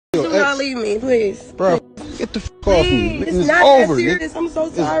Do not leave me, please. Bro, get the fuck off me. It's not over. That serious. I'm so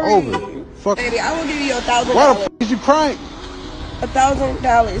sorry. It's over. Fuck. Baby, I will give you $1,000. Why the fuck is you crying?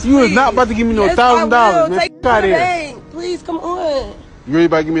 $1,000. You is not about to give me no $1,000, man. Take me to the bank. Please, come on. You really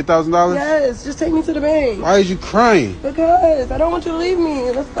about to give me $1,000? Yes, just take me to the bank. Why is you crying? Because I don't want you to leave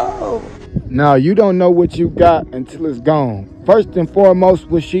me. Let's go. Now, you don't know what you got until it's gone. First and foremost,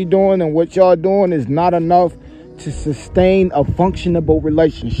 what she doing and what y'all doing is not enough to sustain a functionable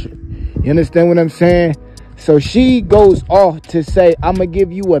relationship. You understand what I'm saying? So she goes off to say, I'm going to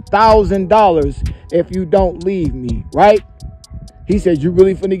give you $1,000 if you don't leave me, right? He said, you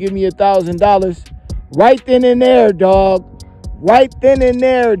really finna give me $1,000? Right then and there, dog. Right then and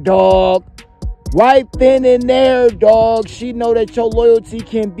there, dog. Right then and there, dog. She know that your loyalty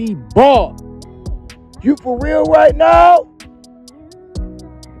can be bought. You for real right now?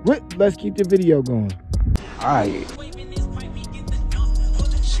 Let's keep the video going. All right.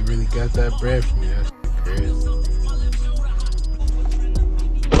 She really got that bread from me. That's crazy.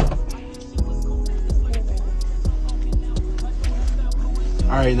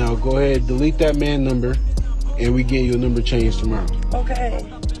 All right, now go ahead, delete that man number, and we get your number changed tomorrow. Okay.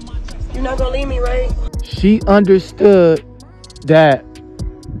 You're not gonna leave me, right? She understood that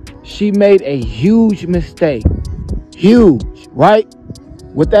she made a huge mistake. Huge, right?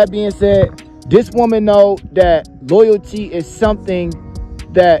 With that being said, this woman know that loyalty is something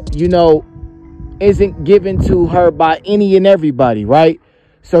that, you know, isn't given to her by any and everybody, right?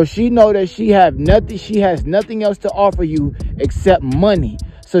 So she know that she has nothing else to offer you except money.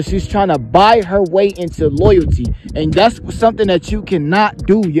 So she's trying to buy her way into loyalty. And that's something that you cannot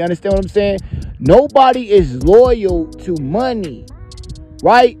do. You understand what I'm saying? Nobody is loyal to money,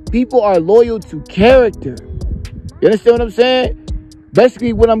 right? People are loyal to character. You understand what I'm saying?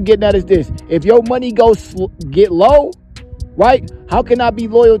 Basically, what I'm getting at is this. If your money get low, right? How can I be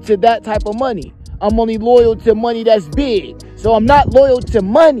loyal to that type of money? I'm only loyal to money that's big. So I'm not loyal to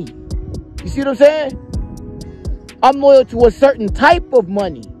money. You see what I'm saying? I'm loyal to a certain type of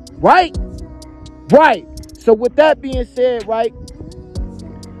money, right? Right. So with that being said, right,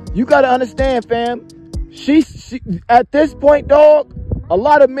 you got to understand, fam, she at this point, dog, a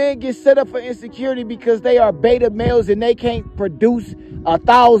lot of men get set up for insecurity because they are beta males and they can't produce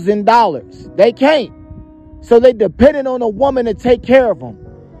 $1,000. They can't. So they dependent on a woman to take care of them.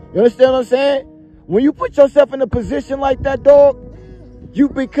 You understand what I'm saying? When you put yourself in a position like that, dog, you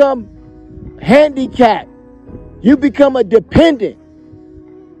become handicapped. You become a dependent.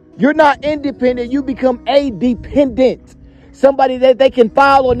 You're not independent. You become a dependent. Somebody that they can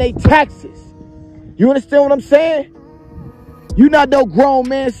file on their taxes. You understand what I'm saying? You're not no grown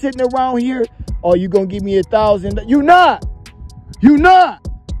man sitting around here. Oh, you gonna give me $1,000? You not. You not.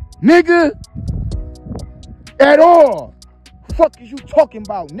 Nigga. At all. Fuck is you talking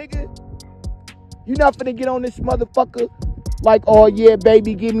about, nigga? You not finna get on this motherfucker like, oh yeah,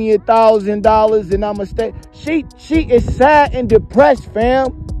 baby, give me $1,000 and I'ma stay. She is sad and depressed,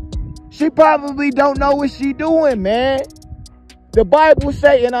 fam. She probably don't know what she doing, man. The Bible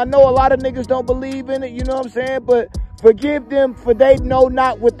say, and I know a lot of niggas don't believe in it, you know what I'm saying? But forgive them for they know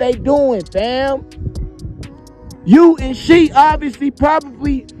not what they doing, fam. You and she obviously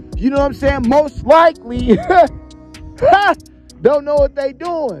probably, you know what I'm saying, most likely don't know what they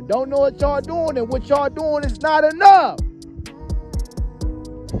doing. Don't know what y'all doing, and what y'all doing is not enough.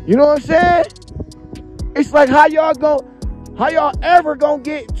 You know what I'm saying? It's like how y'all ever gonna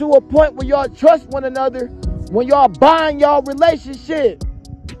get to a point where y'all trust one another when y'all buying y'all relationship?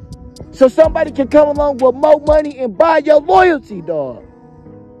 So somebody can come along with more money and buy your loyalty, dog.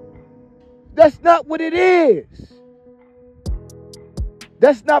 That's not what it is.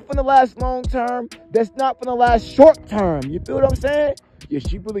 That's not for the last long term. That's not for the last short term. You feel what I'm saying? Yeah,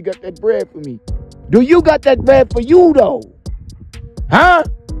 she really got that bread for me. Do you got that bread for you, though? Huh?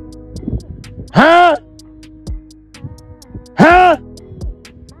 Huh? Huh?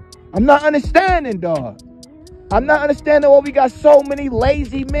 I'm not understanding, dog. I'm not understanding why we got so many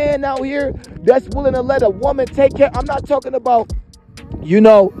lazy men out here that's willing to let a woman take care. I'm not talking about, you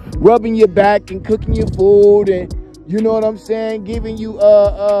know, rubbing your back and cooking your food and, you know what I'm saying, giving you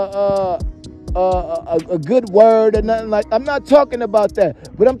a good word or nothing like. I'm not talking about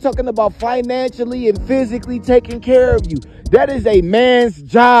that, but I'm talking about financially and physically taking care of you. That is a man's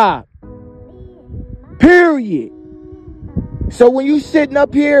job. Period. So when you sitting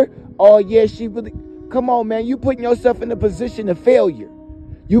up here, oh yeah, she really, come on, man, you putting yourself in a position of failure.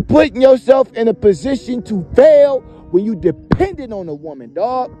 You putting yourself in a position to fail when you dependent on a woman,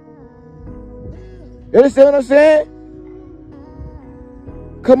 dog. You understand what I'm saying?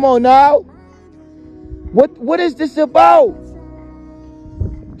 Come on now. What is this about?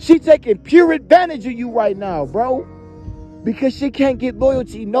 She taking pure advantage of you right now, bro. Because she can't get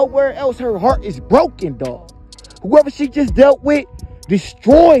loyalty nowhere else. Her heart is broken, dog. Whoever she just dealt with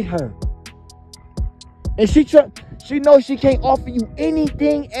destroyed her. And she knows she can't offer you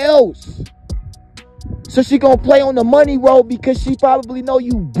anything else. So she gonna play on the money road because she probably know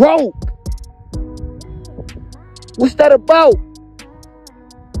you broke. What's that about?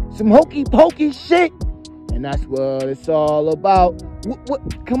 Some hokey pokey shit? And that's what it's all about.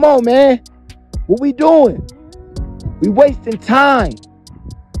 What? Come on, man. What we doing? We wasting time.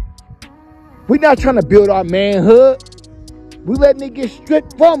 We not trying to build our manhood. We letting it get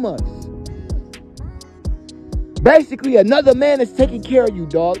stripped from us. Basically, another man is taking care of you,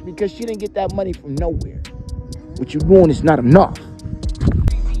 dog, because she didn't get that money from nowhere. What you doing is not enough.